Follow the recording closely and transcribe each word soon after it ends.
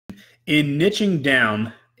In niching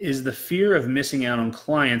down, is the fear of missing out on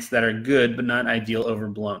clients that are good but not ideal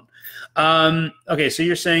overblown? Okay, so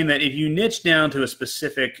you're saying that if you niche down to a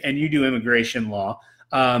specific, and you do immigration law,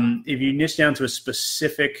 if you niche down to a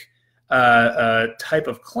specific type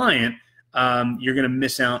of client, you're going to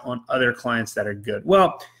miss out on other clients that are good.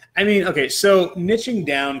 Well, I mean, okay, so niching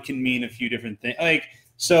down can mean a few different things. Like,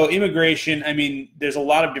 so immigration, I mean, there's a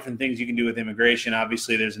lot of different things you can do with immigration.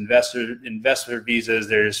 Obviously, there's investor visas,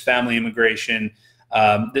 there's family immigration,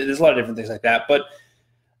 there's a lot of different things like that. But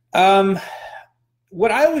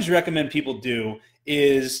what I always recommend people do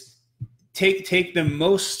is take the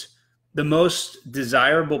most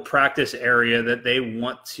desirable practice area that they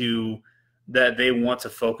want to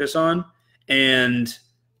focus on, and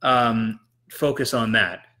focus on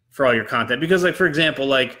that for all your content. Because, like, for example,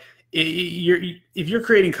 like, if you're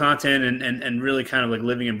creating content and really kind of like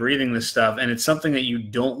living and breathing this stuff, and it's something that you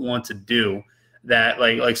don't want to do, that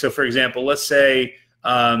like so for example, let's say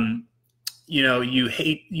you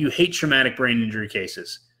hate traumatic brain injury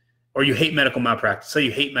cases, or you hate medical malpractice. So you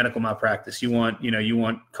hate medical malpractice. You want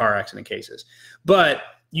car accident cases, but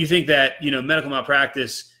you think that medical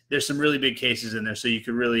malpractice, there's some really big cases in there, so you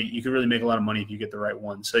could really make a lot of money if you get the right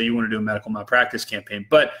one. So you want to do a medical malpractice campaign,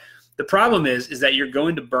 but the problem is that you're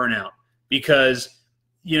going to burn out, because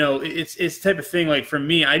it's the type of thing, like, for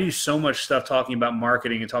me, I do so much stuff talking about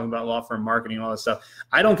marketing and talking about law firm marketing and all that stuff.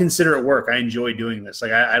 I don't consider it work. I enjoy doing this. Like,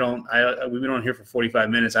 we've been on here for 45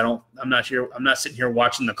 minutes. I'm not sitting here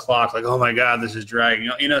watching the clock like, oh my God, this is dragging.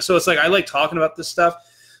 So it's like, I like talking about this stuff.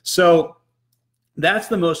 So that's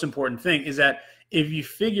the most important thing, is that if you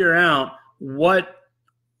figure out what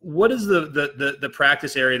is the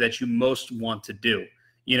practice area that you most want to do.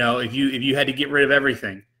 If you had to get rid of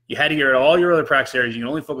everything, you had to get rid of all your other practice areas, you can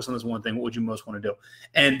only focus on this one thing, what would you most want to do?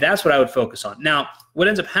 And that's what I would focus on. Now, what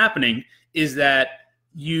ends up happening is that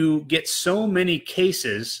you get so many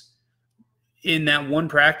cases in that one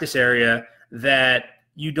practice area that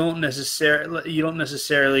you don't necessarily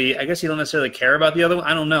care about the other one.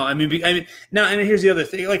 I don't know. I mean, now, and here's the other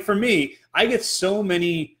thing. Like, for me, I get so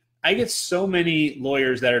many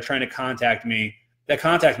lawyers that are trying to contact me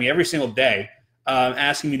every single day,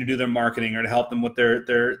 asking me to do their marketing or to help them with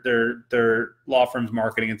their law firm's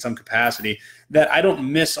marketing in some capacity, that I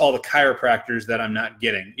don't miss all the chiropractors that I'm not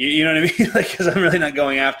getting. You know what I mean? Like, because I'm really not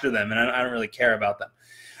going after them, and I don't really care about them.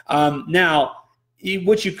 Now,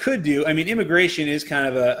 what you could do, I mean, immigration is kind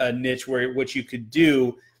of a niche where what you could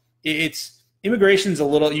do, immigration's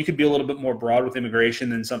you could be a little bit more broad with immigration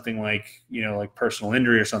than something like, like personal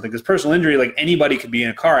injury or something, because personal injury, like, anybody could be in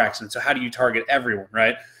a car accident. So how do you target everyone,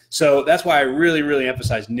 right? So that's why I really, really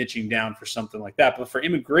emphasize niching down for something like that. But for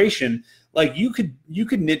immigration, like, you could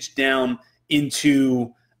niche down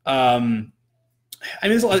into, immigration,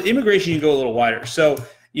 you go a little wider. So,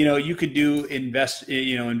 you could do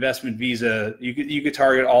investment visa. You could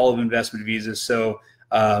target all of investment visas. So,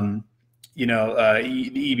 the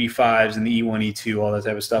EB-5s and the E-1, E-2, all that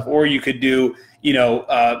type of stuff. Or you could do,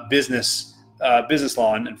 business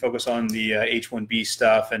law and focus on the H-1B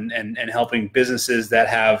stuff and helping businesses that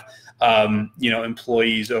have,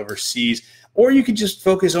 employees overseas. Or you could just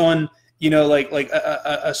focus on, like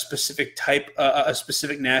a specific type, a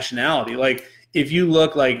specific nationality. Like, if you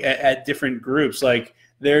look like at different groups, like,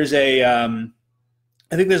 there's I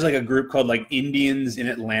think there's like a group called like Indians in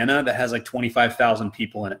Atlanta that has like 25,000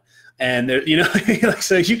 people in it. And there, like,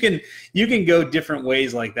 so you can go different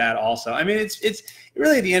ways like that also. I mean, it's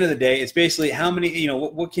really, at the end of the day, it's basically how many,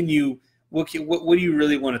 what do you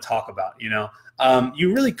really want to talk about?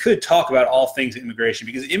 You really could talk about all things immigration,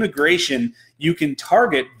 because immigration you can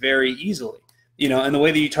target very easily, and the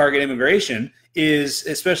way that you target immigration is,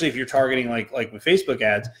 especially if you're targeting like with Facebook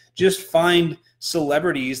ads, just find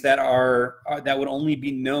celebrities that that would only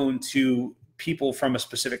be known to people from a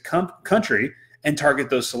specific country, and target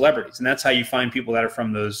those celebrities. And that's how you find people that are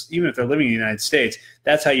from those, even if they're living in the United States,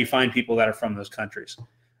 that's how you find people that are from those countries.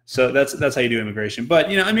 So that's how you do immigration. But,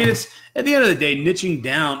 it's, at the end of the day, niching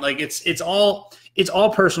down, like, it's all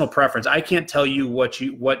personal preference. I can't tell you what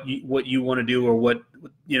you want to do, or what,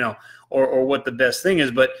 or what the best thing is,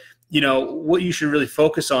 but what you should really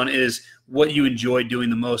focus on is what you enjoy doing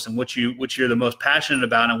the most, and what you're the most passionate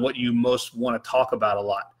about, and what you most want to talk about a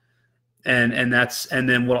lot. And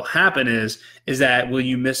then what'll happen is that will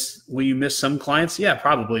you miss some clients? Yeah,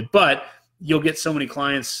 probably. But you'll get so many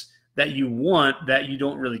clients that you want that you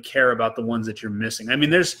don't really care about the ones that you're missing. I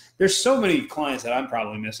mean, there's so many clients that I'm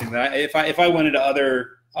probably missing that if I went into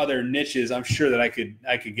other niches, I'm sure that I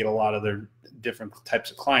could get a lot of other different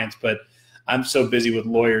types of clients, but I'm so busy with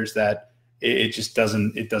lawyers that it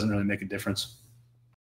doesn't really make a difference.